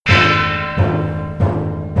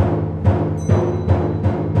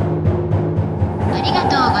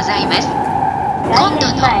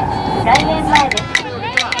開園前です。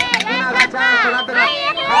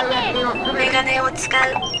メガネを使う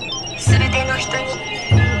すべての人に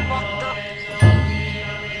もっと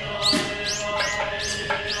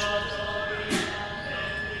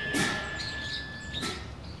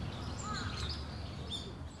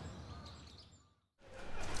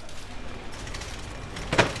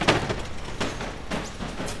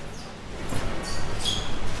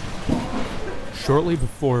Shortly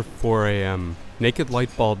before 4 a.m., naked light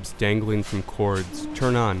bulbs dangling from cords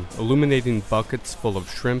turn on, illuminating buckets full of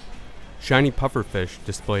shrimp, shiny pufferfish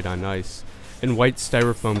displayed on ice, and white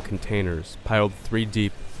styrofoam containers piled 3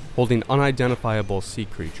 deep, holding unidentifiable sea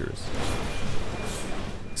creatures.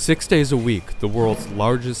 6 days a week, the world's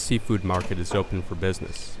largest seafood market is open for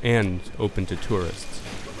business, and open to tourists.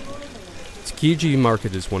 Tsukiji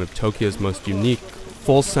Market is one of Tokyo's most unique,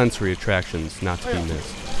 full-sensory attractions not to be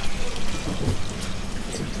missed.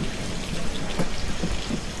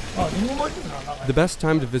 The best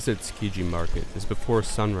time to visit Tsukiji Market is before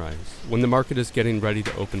sunrise, when the market is getting ready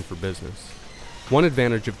to open for business. One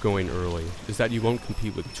advantage of going early is that you won't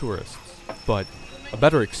compete with tourists, but a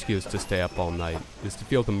better excuse to stay up all night is to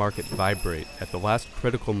feel the market vibrate at the last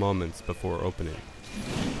critical moments before opening.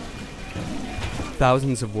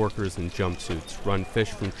 Thousands of workers in jumpsuits run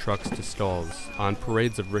fish from trucks to stalls on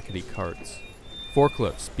parades of rickety carts.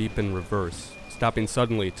 Forklifts beep in reverse, stopping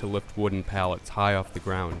suddenly to lift wooden pallets high off the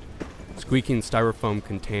ground. Squeaking styrofoam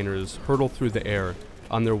containers hurtle through the air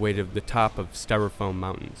on their way to the top of styrofoam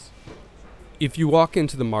mountains. If you walk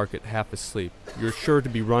into the market half asleep, you're sure to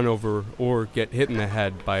be run over or get hit in the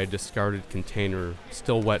head by a discarded container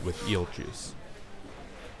still wet with eel juice.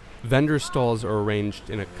 Vendor stalls are arranged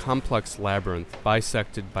in a complex labyrinth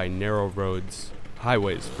bisected by narrow roads,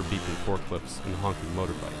 highways for beeping forklifts and honking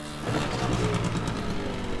motorbikes.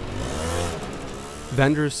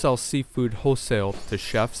 Vendors sell seafood wholesale to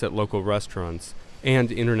chefs at local restaurants and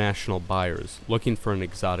international buyers looking for an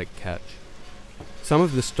exotic catch. Some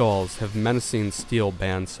of the stalls have menacing steel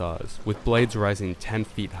bandsaws with blades rising 10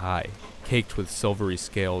 feet high, caked with silvery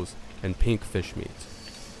scales and pink fish meat.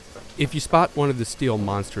 If you spot one of the steel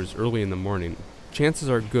monsters early in the morning, chances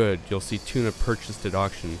are good you'll see tuna purchased at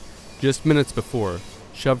auction just minutes before,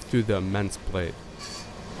 shoved through the immense blade.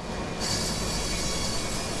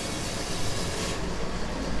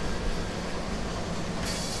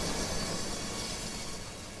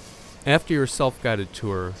 After your self-guided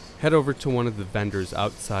tour, head over to one of the vendors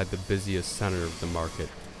outside the busiest center of the market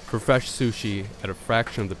for fresh sushi at a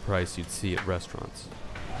fraction of the price you'd see at restaurants.